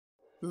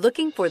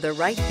Looking for the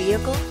right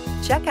vehicle?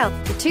 Check out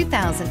The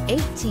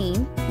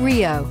 2018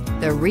 Rio.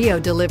 The Rio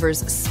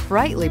delivers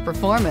sprightly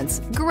performance,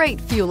 great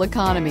fuel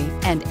economy,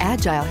 and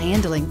agile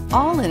handling,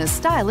 all in a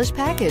stylish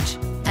package,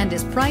 and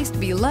is priced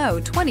below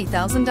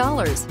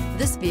 $20,000.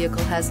 This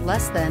vehicle has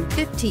less than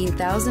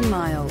 15,000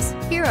 miles.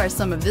 Here are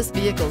some of this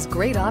vehicle's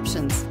great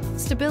options: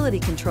 stability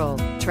control,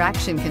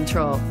 traction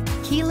control,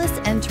 keyless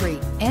entry,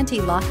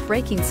 anti-lock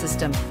braking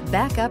system,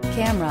 backup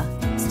camera,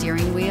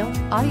 steering wheel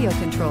audio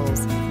controls,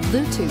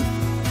 Bluetooth,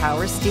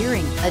 power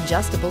steering,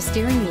 adjustable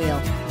steering wheel,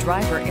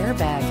 driver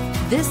airbag.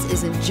 This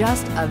isn't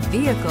just a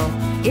vehicle,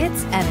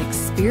 it's an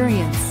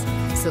experience.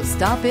 So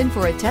stop in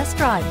for a test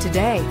drive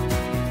today.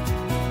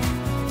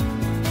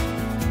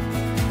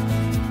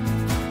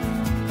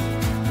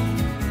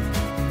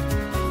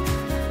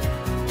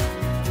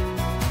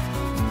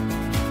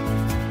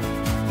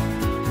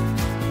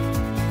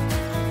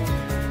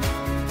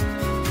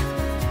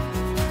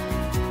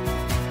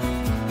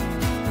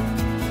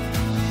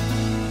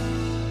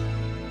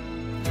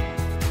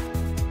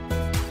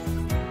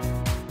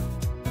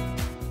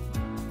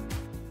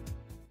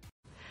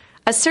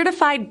 A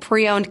certified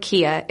pre-owned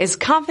Kia is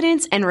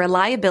confidence and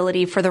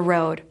reliability for the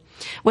road.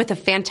 With a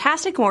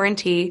fantastic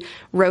warranty,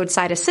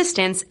 roadside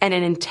assistance, and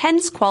an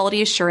intense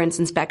quality assurance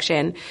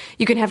inspection,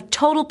 you can have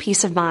total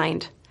peace of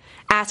mind.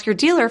 Ask your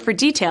dealer for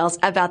details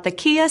about the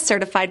Kia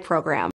Certified program.